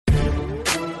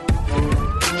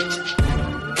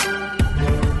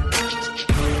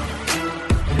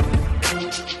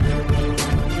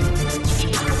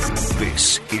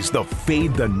the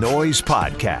Fade the Noise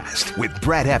podcast with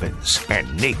Brad Evans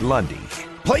and Nate Lundy.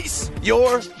 Place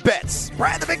your bets.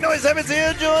 Brad the Big Noise Evans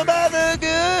here, joined by the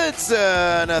good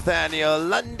sir, Nathaniel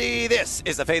Lundy. This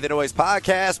is the Fade the Noise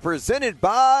podcast presented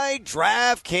by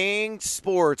DraftKings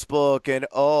Sportsbook. And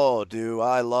oh, do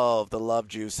I love the love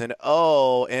juice. And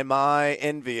oh, am I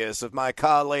envious of my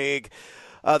colleague,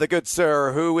 the good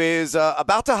sir, who is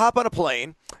about to hop on a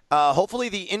plane. Hopefully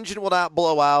the engine will not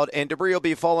blow out and debris will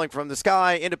be falling from the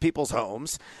sky into people's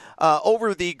homes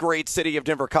over the great city of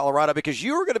Denver, Colorado, because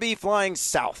you're going to be flying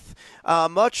south,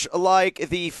 much like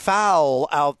the fowl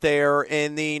out there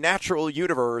in the natural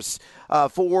universe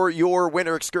for your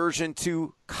winter excursion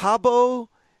to Cabo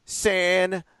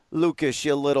San Lucas,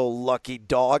 you little lucky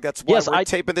dog. That's why we're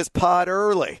taping this pod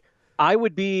early. I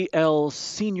would be El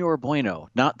Señor Bueno,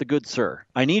 not the good sir.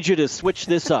 I need you to switch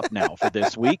this up now for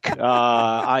this week.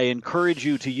 I encourage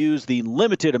you to use the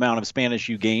limited amount of Spanish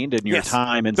you gained in your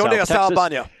time in South Texas.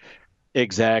 Baño.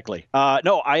 Exactly.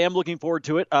 No, I am looking forward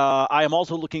to it. I am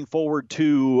also looking forward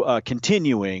to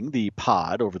continuing the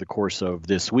pod over the course of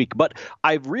this week. But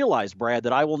I've realized, Brad,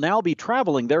 that I will now be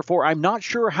traveling. Therefore, I'm not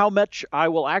sure how much I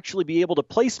will actually be able to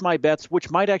place my bets,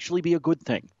 which might actually be a good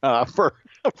thing for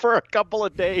a couple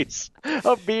of days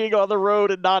of being on the road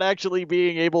and not actually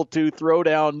being able to throw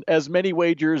down as many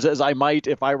wagers as I might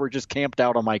if I were just camped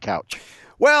out on my couch.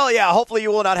 Well, yeah, hopefully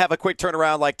you will not have a quick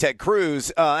turnaround like Ted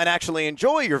Cruz and actually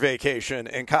enjoy your vacation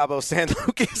in Cabo San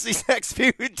Lucas these next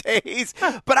few days.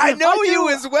 But I know you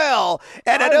as well,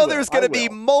 and I know there's going to be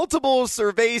multiple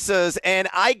cervezas, and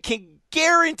I can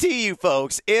guarantee you,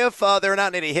 folks, if there are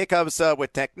not any hiccups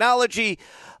with technology,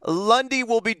 Lundy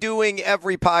will be doing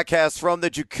every podcast from the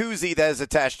jacuzzi that is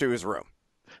attached to his room.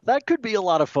 That could be a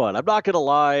lot of fun. I'm not going to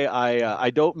lie.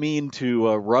 I don't mean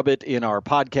to rub it in our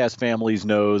podcast family's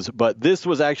nose, but this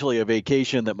was actually a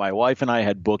vacation that my wife and I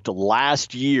had booked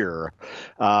last year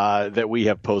that we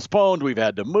have postponed. We've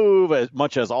had to move as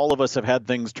much as all of us have had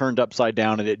things turned upside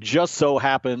down. And it just so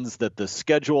happens that the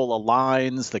schedule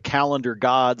aligns. The calendar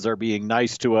gods are being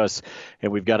nice to us,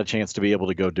 and we've got a chance to be able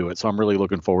to go do it. So I'm really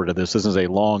looking forward to this. This is a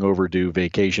long overdue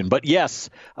vacation. But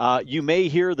yes, you may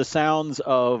hear the sounds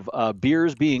of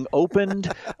beers being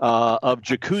opened, of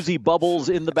jacuzzi bubbles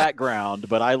in the background,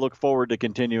 but I look forward to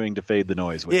continuing to fade the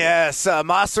noise with you. Yes,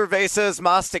 mas cervezas,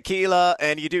 mas tequila,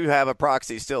 and you do have a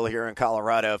proxy still here in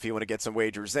Colorado if you want to get some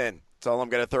wagers in. That's all I'm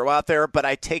going to throw out there, but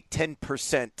I take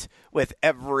 10% with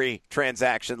every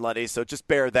transaction, Lundy, so just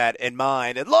bear that in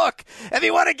mind. And look, if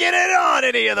you want to get in on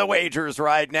any of the wagers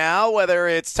right now, whether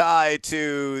it's tied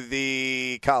to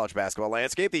the college basketball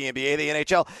landscape, the NBA, the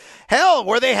NHL, hell,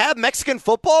 where they have Mexican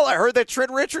football, I heard that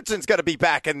Trent Richardson's going to be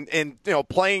back and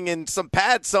playing in some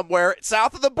pads somewhere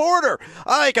south of the border.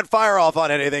 I can fire off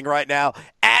on anything right now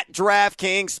at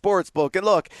DraftKings Sportsbook. And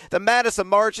look, the Madness of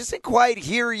March isn't quite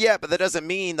here yet, but that doesn't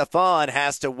mean the fun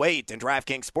has to wait. And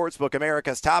DraftKings Sportsbook,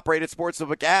 America's top-rated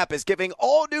sportsbook app, is giving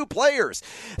all new players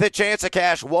the chance to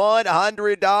cash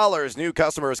 $100. New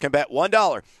customers can bet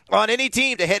 $1 on any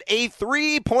team to hit a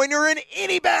three-pointer in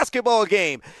any basketball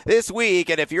game this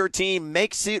week. And if your team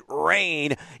makes it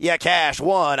rain, you cash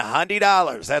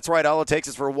 $100. That's right. All it takes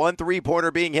is for one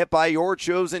three-pointer being hit by your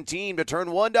chosen team to turn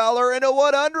 $1 into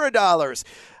 $100.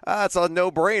 It's a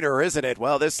no-brainer, isn't it?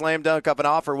 Well, this slam dunk of an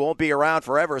offer won't be around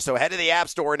forever, so head to the App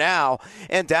Store now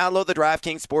and download the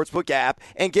DraftKings Sportsbook app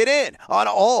and get in on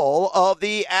all of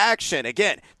the action.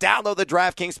 Again, download the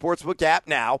DraftKings Sportsbook app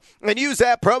now and use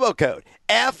that promo code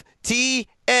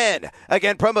FTN.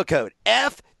 Again, promo code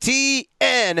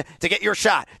FTN to get your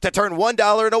shot to turn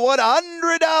 $1 into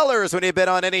 $100 when you bet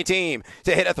on any team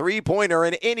to hit a three-pointer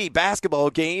in any basketball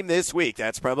game this week.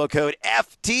 That's promo code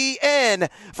FTN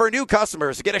for new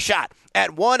customers to get a shot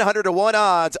at 100-1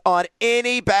 odds on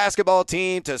any basketball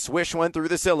team to swish one through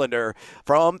the cylinder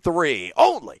from three.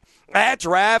 Only at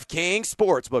DraftKings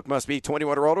Sportsbook. Must be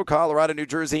 21 or older, Colorado, New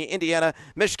Jersey, Indiana,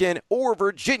 Michigan, or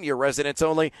Virginia residents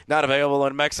only. Not available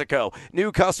in Mexico.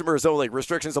 New customers only.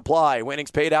 Restrictions apply.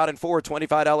 Winnings paid out in 4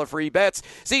 $25 free bets.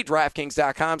 See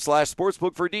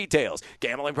DraftKings.com/sportsbook for details.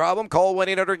 Gambling problem? Call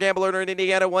 1-800-GAMBLER in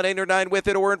Indiana,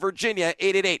 1-800-9-WITH-IT, or in Virginia,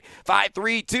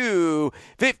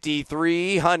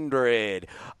 888-532-5300.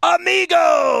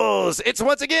 Amigos, it's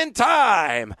once again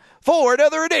time for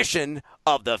another edition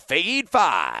of the Fade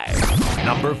 5.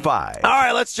 Number 5. All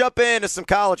right, let's jump into some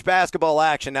college basketball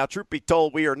action. Now, truth be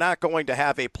told, we are not going to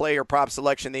have a player prop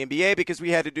selection in the NBA because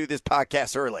we had to do this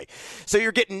podcast early. So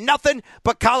you're getting nothing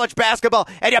but college basketball,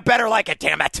 and you better like it,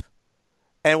 damn it.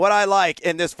 And what I like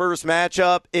in this first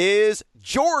matchup is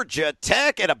Georgia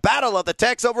Tech and a battle of the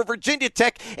Techs over Virginia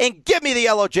Tech. And give me the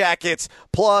Yellow Jackets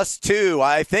 +2.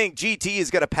 I think GT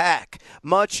is going to pack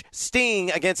much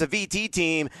sting against a VT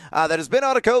team that has been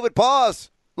on a COVID pause.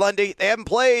 Lundy, they haven't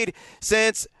played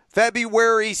since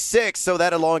February 6th, so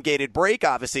that elongated break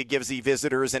obviously gives the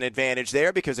visitors an advantage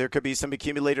there because there could be some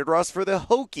accumulated rust for the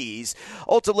Hokies.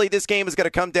 Ultimately, this game is going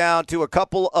to come down to a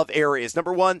couple of areas.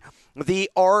 Number one, the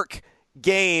arc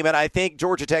game, and I think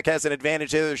Georgia Tech has an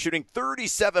advantage there. They're shooting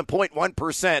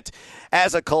 37.1%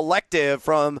 as a collective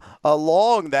from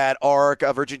along that arc.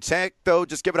 Virginia Tech, though,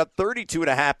 just giving up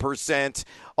 32.5%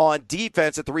 on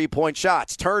defense at three-point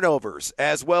shots. Turnovers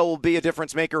as well will be a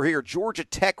difference maker here. Georgia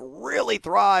Tech really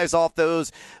thrives off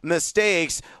those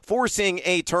mistakes, forcing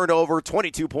a turnover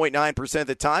 22.9% of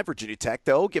the time. Virginia Tech,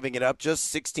 though, giving it up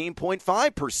just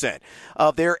 16.5%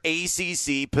 of their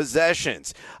ACC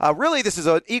possessions. Really, this is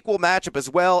an equal matchup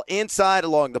as well inside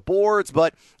along the boards,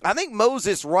 but I think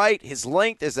Moses Wright, his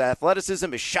length, his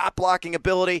athleticism, his shot-blocking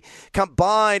ability,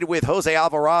 combined with Jose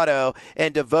Alvarado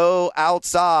and DeVoe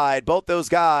outside, both those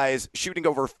guys shooting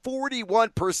over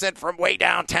 41% from way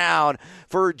downtown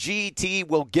for GT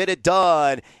will get it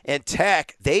done. And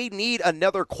Tech, they need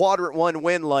another quadrant one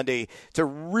win, Lundy, to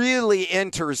really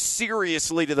enter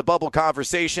seriously to the bubble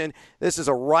conversation. This is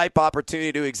a ripe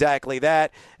opportunity to do exactly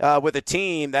that with a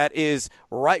team that is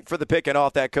ripe for the picking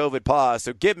off that COVID pause.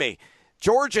 So give me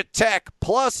Georgia Tech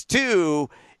 +2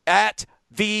 at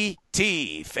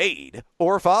VT. Fade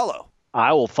or follow?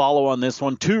 I will follow on this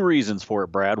one. Two reasons for it,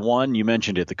 Brad. One, you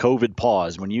mentioned it, the COVID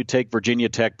pause. When you take Virginia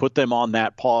Tech, put them on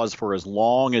that pause for as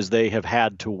long as they have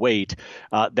had to wait,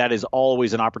 that is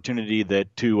always an opportunity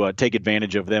to take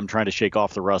advantage of them trying to shake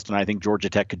off the rust, and I think Georgia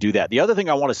Tech could do that. The other thing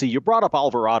I want to see, you brought up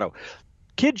Alvarado.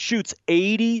 Kid shoots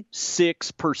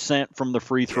 86% from the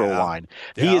free throw line.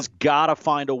 He has got to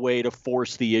find a way to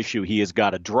force the issue. He has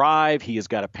got to drive. He has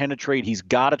got to penetrate. He's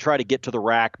got to try to get to the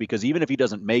rack because even if he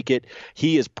doesn't make it,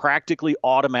 he is practically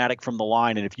automatic from the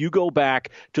line. And if you go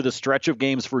back to the stretch of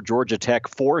games for Georgia Tech,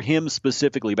 for him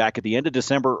specifically, back at the end of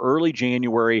December, early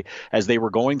January, as they were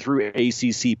going through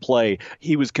ACC play,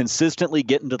 he was consistently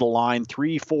getting to the line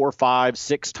 3, 4, 5,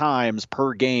 6 times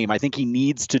per game. I think he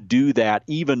needs to do that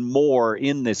even more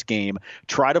in this game.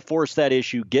 Try to force that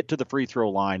issue, get to the free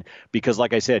throw line, because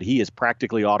like I said, he is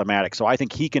practically automatic. So I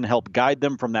think he can help guide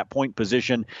them from that point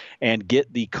position and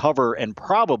get the cover and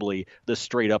probably the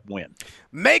straight up win.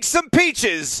 Make some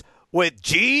peaches with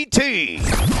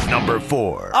GT. Number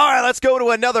 4. All right, let's go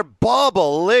to another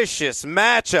bubblicious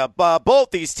matchup. Both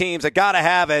these teams have got to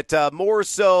have it more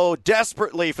so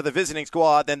desperately for the visiting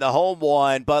squad than the home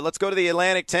one. But let's go to the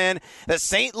Atlantic 10, the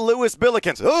St. Louis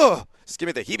Billikens. Ugh. Just give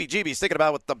me the heebie-jeebies thinking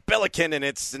about with the Billiken and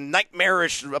its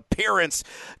nightmarish appearance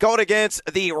going against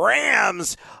the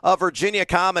Rams of Virginia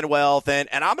Commonwealth. And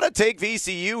I'm going to take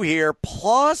VCU here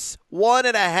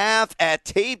 +1.5 at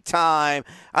tape time.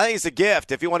 I think it's a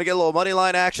gift. If you want to get a little money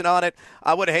line action on it,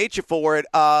 I wouldn't hate you for it.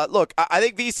 Look, I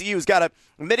think VCU's got to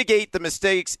mitigate the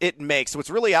mistakes it makes. What's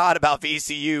really odd about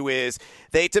VCU is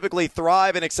they typically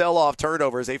thrive and excel off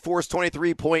turnovers. They force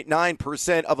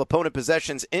 23.9% of opponent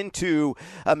possessions into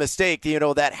a mistake. You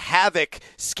know, that havoc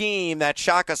scheme that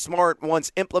Shaka Smart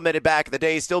once implemented back in the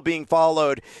day, still being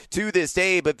followed to this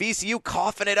day. But VCU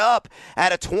coughing it up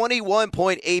at a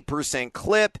 21.8%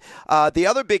 clip. The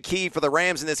other big key for the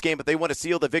Rams in this game, if they want to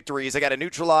seal the victory, is they got to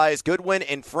neutralize Goodwin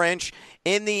and French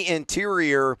in the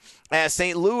interior. As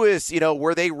St. Louis, you know,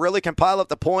 where they really can pile up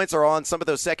the points are on some of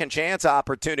those second chance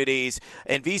opportunities.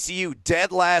 And VCU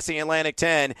dead last in Atlantic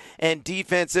 10 and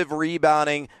defensive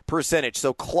rebounding percentage.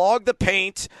 So clog the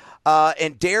paint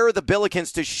and dare the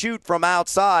Billikens to shoot from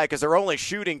outside because they're only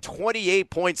shooting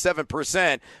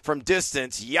 28.7% from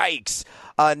distance. Yikes.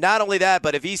 Not only that,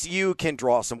 but if ECU can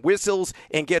draw some whistles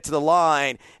and get to the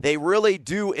line, they really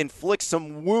do inflict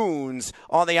some wounds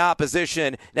on the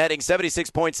opposition, netting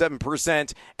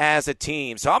 76.7% as a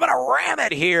team. So I'm going to ram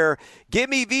it here. Give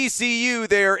me VCU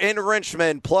there in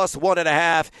Richmond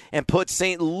 +1.5 and put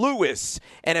St. Louis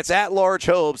and its at-large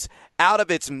hopes out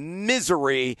of its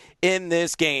misery in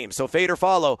this game. So fade or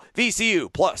follow,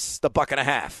 VCU plus the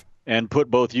 1.5. And put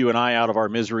both you and I out of our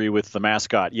misery with the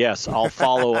mascot. Yes, I'll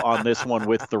follow on this one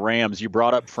with the Rams. You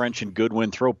brought up French and Goodwin.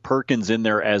 Throw Perkins in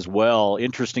there as well.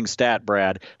 Interesting stat,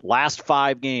 Brad. Last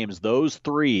 5 games, those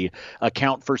 3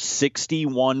 account for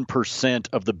 61%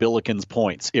 of the Billikens'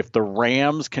 points. If the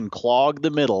Rams can clog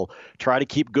the middle, try to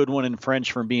keep Goodwin and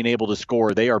French from being able to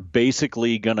score, they are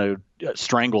basically going to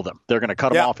strangle them. They're going to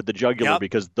cut them off at the jugular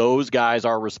because those guys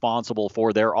are responsible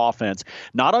for their offense.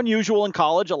 Not unusual in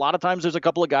college. A lot of times there's a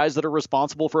couple of guys that are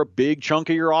responsible for a big chunk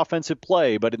of your offensive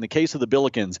play. But in the case of the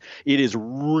Billikens, it is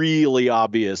really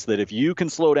obvious that if you can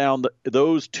slow down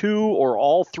those two or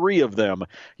all three of them,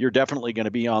 you're definitely going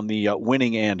to be on the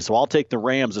winning end. So I'll take the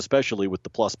Rams, especially with the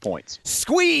plus points.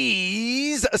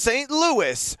 Squeeze St.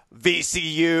 Louis,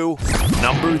 VCU.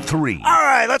 Number 3. All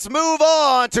right, let's move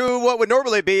on to what would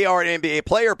normally be our NBA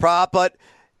player prop, but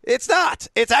it's not.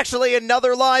 It's actually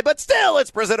another line, but still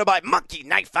it's presented by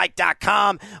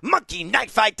MonkeyKnifeFight.com.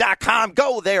 MonkeyKnifeFight.com.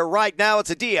 Go there right now. It's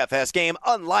a DFS game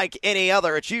unlike any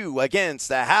other. It's you against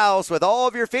the house with all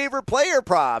of your favorite player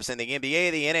props in the NBA,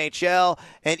 the NHL,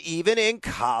 and even in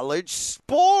college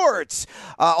sports.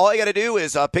 All you got to do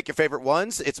is pick your favorite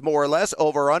ones. It's more or less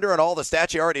over under and all the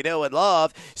stats you already know and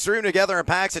love. Stream them together in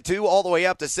packs of 2 all the way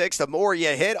up to 6. The more you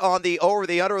hit on the over,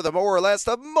 the under, the more or less,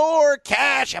 the more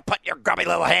cash you put in your grubby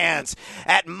little hands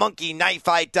at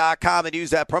monkeyknifefight.com and use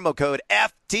that promo code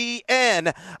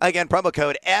FTN. Again, promo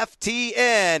code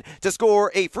FTN to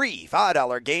score a free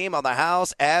 $5 game on the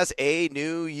house as a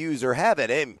new user. Have an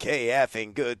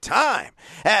MKFing good time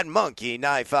at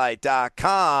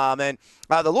monkeyknifefight.com. And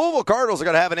the Louisville Cardinals are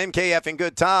going to have an MKFing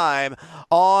good time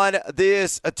on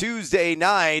this Tuesday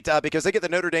night because they get the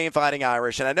Notre Dame Fighting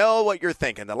Irish. And I know what you're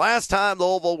thinking. The last time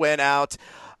Louisville went out,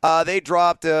 they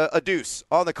dropped a deuce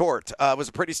on the court. It was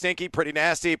a pretty stinky, pretty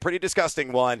nasty, pretty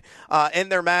disgusting one in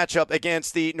their matchup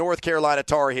against the North Carolina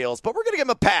Tar Heels. But we're going to give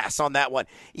them a pass on that one.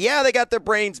 Yeah, they got their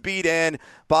brains beat in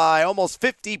by almost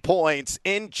 50 points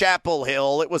in Chapel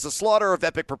Hill. It was a slaughter of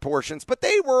epic proportions, but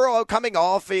they were coming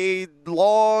off a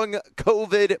long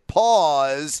COVID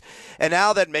pause. And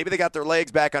now that maybe they got their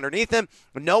legs back underneath them,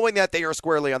 knowing that they are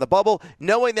squarely on the bubble,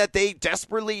 knowing that they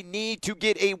desperately need to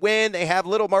get a win, they have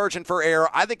little margin for error.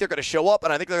 I think they're going to show up,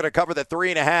 and I think they're going to cover the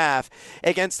 3.5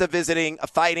 against the visiting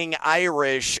Fighting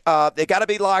Irish. They got to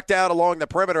be locked down along the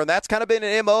perimeter, and that's kind of been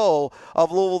an MO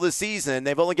of Louisville this season.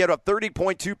 They've only given up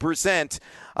 30.2%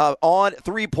 on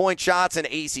three-point shots in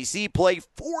ACC play.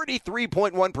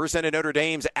 43.1% of Notre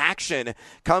Dame's action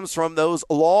comes from those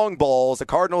long balls. The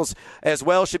Cardinals as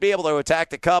well should be able to attack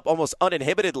the cup almost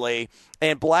uninhibitedly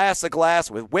and blast the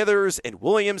glass with Withers and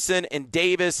Williamson and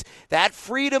Davis. That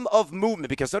freedom of movement,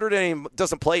 because Notre Dame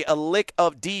doesn't play a lick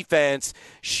of defense,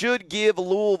 should give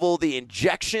Louisville the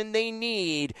injection they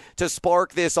need to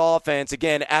spark this offense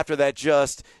again after that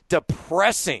just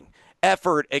depressing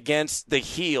effort against the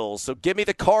Heels. So give me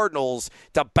the Cardinals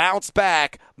to bounce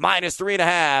back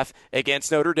 -3.5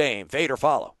 against Notre Dame. Fade or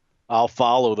follow? I'll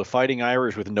follow the Fighting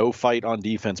Irish with no fight on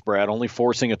defense, Brad, only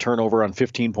forcing a turnover on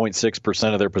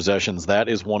 15.6% of their possessions. That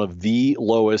is one of the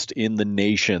lowest in the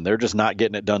nation. They're just not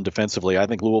getting it done defensively. I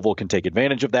think Louisville can take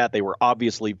advantage of that. They were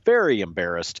obviously very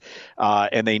embarrassed,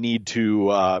 and they need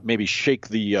to maybe shake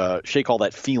all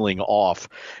that feeling off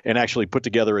and actually put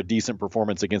together a decent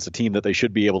performance against a team that they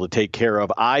should be able to take care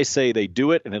of. I say they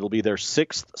do it, and it'll be their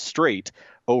 6th straight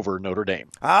over Notre Dame.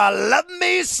 I love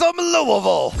me some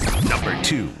Louisville. Number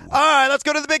 2. All right, let's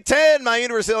go to the Big Ten. My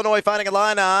University of Illinois Fighting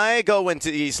Illini go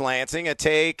into East Lansing and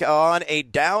take on a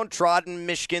downtrodden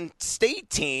Michigan State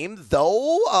team,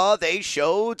 though they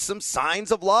showed some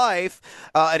signs of life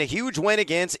and a huge win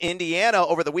against Indiana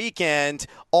over the weekend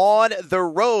on the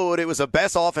road. It was the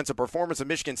best offensive performance of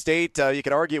Michigan State, you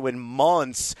could argue, in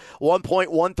months.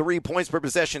 1.13 points per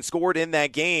possession scored in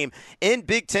that game. In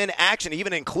Big Ten action,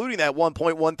 even including that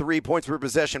 1.13 points per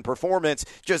possession performance,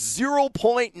 just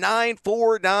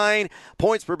 0.949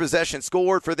 points per possession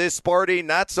scored for this Sparty,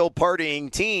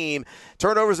 not-so-partying team.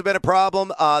 Turnovers have been a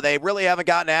problem. They really haven't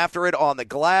gotten after it on the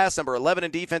glass. Number 11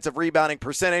 in defensive rebounding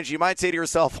percentage. You might say to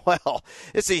yourself, well,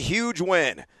 it's a huge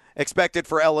win expected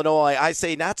for Illinois. I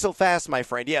say not so fast, my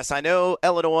friend. Yes, I know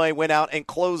Illinois went out and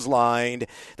clotheslined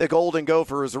the Golden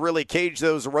Gophers, really caged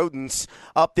those rodents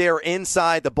up there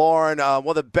inside the barn. One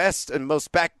of the best and most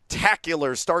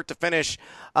spectacular start-to-finish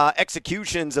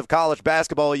executions of college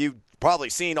basketball you've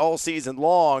probably seen all season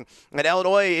long. And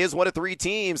Illinois is one of 3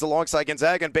 teams alongside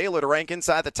Gonzaga and Baylor to rank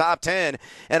inside the top 10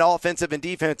 in offensive and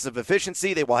defensive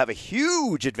efficiency. They will have a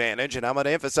huge advantage, and I'm going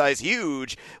to emphasize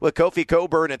huge, with Kofi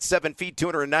Cockburn at 7 feet,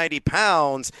 290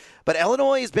 pounds. But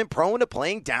Illinois has been prone to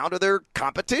playing down to their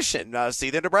competition.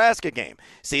 See the Nebraska game.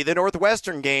 See the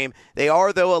Northwestern game. They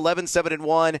are, though,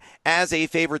 11-7-1 as a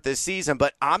favorite this season.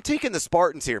 But I'm taking the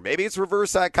Spartans here. Maybe it's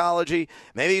reverse psychology.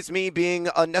 Maybe it's me being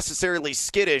unnecessarily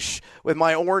skittish with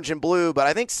my orange and blue. But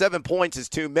I think 7 points is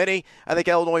too many. I think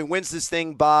Illinois wins this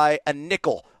thing by a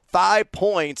nickel. 5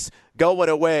 points going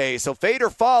away. So fade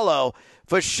or follow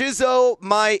for Shizzo,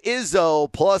 my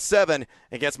Izzo, +7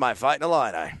 against my Fighting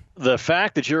Illini. The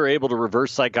fact that you're able to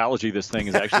reverse psychology this thing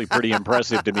is actually pretty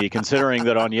impressive to me, considering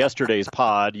that on yesterday's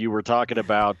pod, you were talking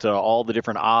about all the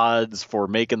different odds for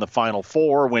making the Final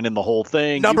Four, winning the whole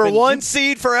thing. Number one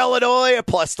seed for Illinois at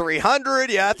plus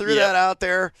 300. Yeah, I threw that out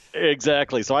there.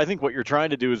 Exactly. So I think what you're trying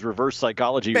to do is reverse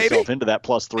psychology yourself into that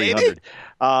plus 300.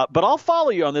 But I'll follow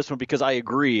you on this one because I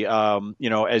agree.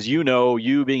 As you know,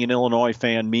 you being an Illinois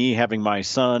fan, me having my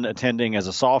son attending as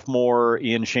a sophomore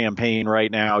in Champaign right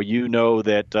now, you know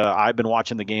that I've been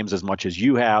watching the games as much as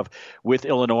you have with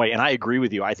Illinois, and I agree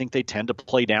with you. I think they tend to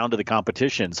play down to the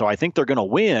competition, so I think they're going to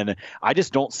win. I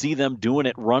just don't see them doing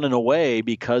it running away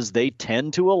because they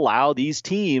tend to allow these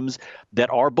teams that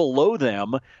are below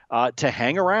them to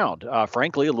hang around,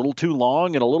 frankly, a little too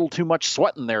long and a little too much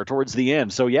sweating there towards the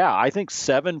end. So, yeah, I think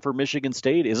 7 for Michigan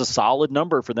State is a solid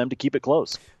number for them to keep it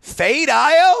close. Fade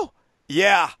Io?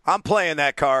 Yeah, I'm playing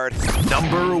that card.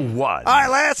 Number 1. All right,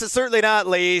 last and certainly not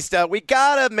least, we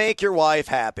got to make your wife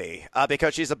happy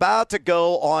because she's about to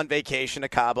go on vacation to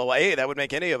Cabo. A, that would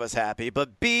make any of us happy.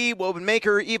 But B, what would make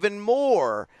her even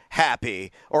more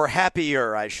happy, or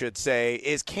happier, I should say,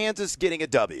 is Kansas getting a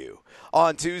W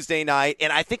on Tuesday night.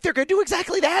 And I think they're going to do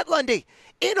exactly that, Lundy,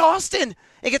 in Austin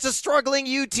against a struggling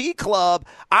UT club.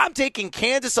 I'm taking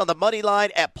Kansas on the money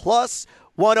line at plus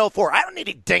 104. I don't need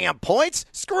any damn points.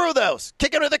 Screw those.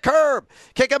 Kick them to the curb.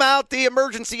 Kick them out the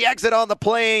emergency exit on the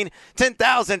plane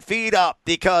 10,000 feet up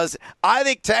because I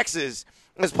think Texas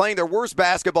is playing their worst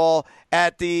basketball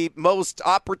at the most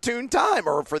opportune time,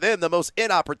 or for them, the most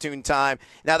inopportune time.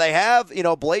 Now, they have,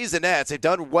 Blazonettes. They've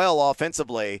done well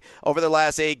offensively over their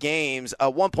last 8 games,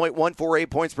 1.148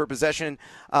 points per possession.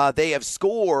 They have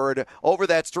scored over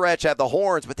that stretch at the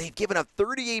Horns, but they've given up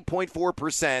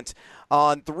 38.4%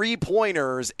 on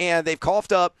three-pointers, and they've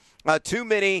coughed up too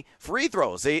many free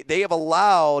throws. They have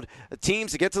allowed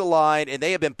teams to get to the line, and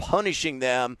they have been punishing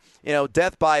them,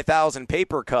 death by 1,000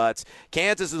 paper cuts.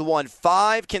 Kansas has won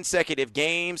 5 consecutive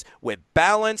games with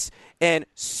balance and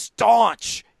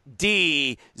staunch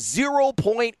D,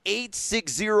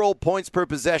 0.860 points per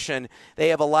possession they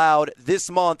have allowed this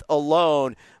month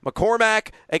alone. McCormack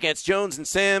against Jones and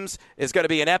Sims is going to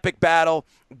be an epic battle.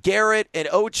 Garrett and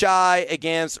Ochai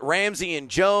against Ramsey and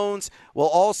Jones will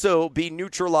also be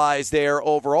neutralized there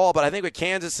overall. But I think with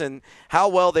Kansas and how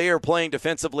well they are playing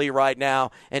defensively right now,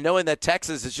 and knowing that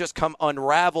Texas has just come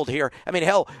unraveled here. I mean,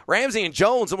 hell, Ramsey and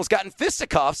Jones almost got in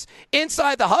fisticuffs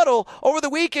inside the huddle over the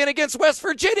weekend against West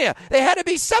Virginia. They had to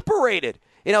be separated.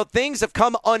 Things have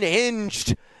come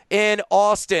unhinged in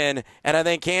Austin, and I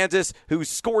think Kansas, who's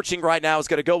scorching right now, is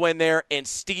going to go in there and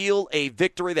steal a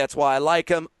victory. That's why I like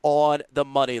them on the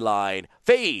money line.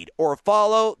 Fade or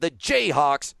follow the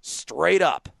Jayhawks straight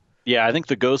up. Yeah, I think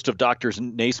the ghost of Dr.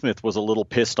 Naismith was a little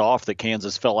pissed off that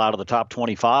Kansas fell out of the top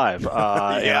 25. And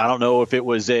I don't know if it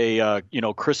was a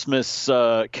Christmas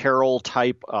Carol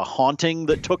type haunting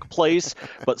that took place,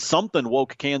 but something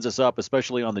woke Kansas up,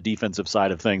 especially on the defensive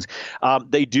side of things.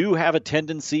 They do have a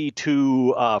tendency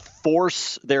to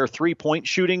force their three-point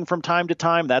shooting from time to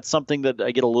time. That's something that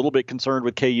I get a little bit concerned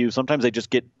with KU. Sometimes they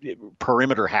just get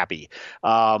perimeter happy.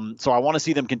 So I want to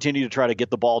see them continue to try to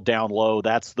get the ball down low.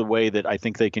 That's the way that I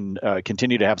think they can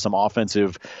continue to have some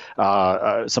offensive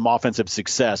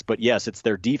success. But yes, it's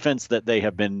their defense that they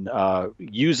have been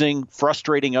using,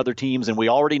 frustrating other teams. And we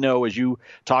already know, as you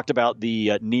talked about,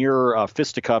 the near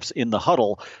fisticuffs in the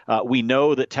huddle, we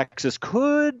know that Texas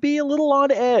could be a little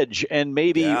on edge and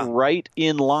maybe right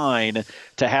in line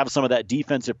to have some of that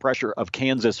defensive pressure of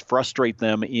Kansas frustrate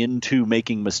them into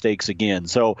making mistakes again.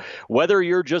 So whether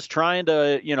you're just trying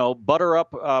to, butter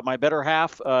up my better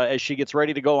half as she gets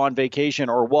ready to go on vacation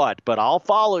or what, but I'll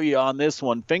follow you on this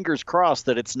one. Fingers crossed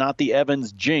that it's not the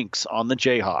Evans jinx on the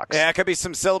Jayhawks. Yeah, it could be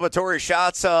some celebratory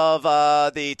shots of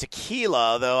the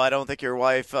tequila, though I don't think your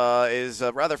wife is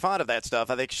rather fond of that stuff.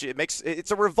 I think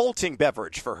it's a revolting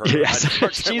beverage for her, yes.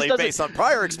 unfortunately, based on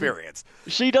prior experience.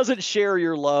 She doesn't share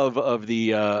your love of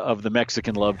the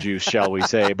Mexican love juice, shall we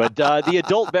say. But the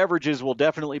adult beverages will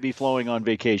definitely be flowing on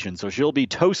vacation, so she'll be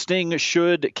toasting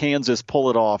should Kansas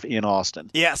pull it off in Austin.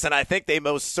 Yes, and I think they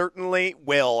most certainly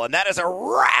will. And that is a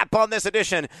wrap on this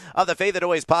edition of the Faith That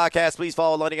Always podcast. Please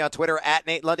follow Lundy on Twitter at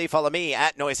Nate Lundy. Follow me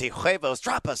at Noisy Huevos.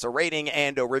 Drop us a rating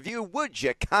and a review, would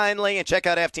you kindly? And check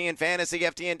out FTN Fantasy,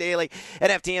 FTN Daily,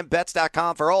 and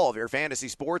FTNBets.com for all of your fantasy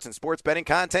sports and sports betting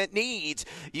content needs.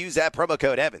 Use that promo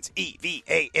code Evans,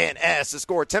 EVANS, to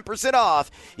score 10% off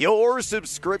your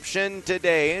subscription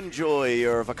today. Enjoy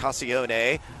your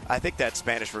vacacione. I think that's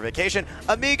Spanish for vacation.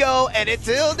 Amigo, and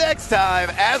until next time,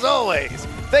 as always,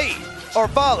 fade or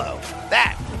follow.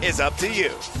 That is up to you.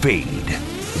 Fade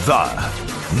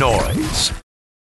the noise.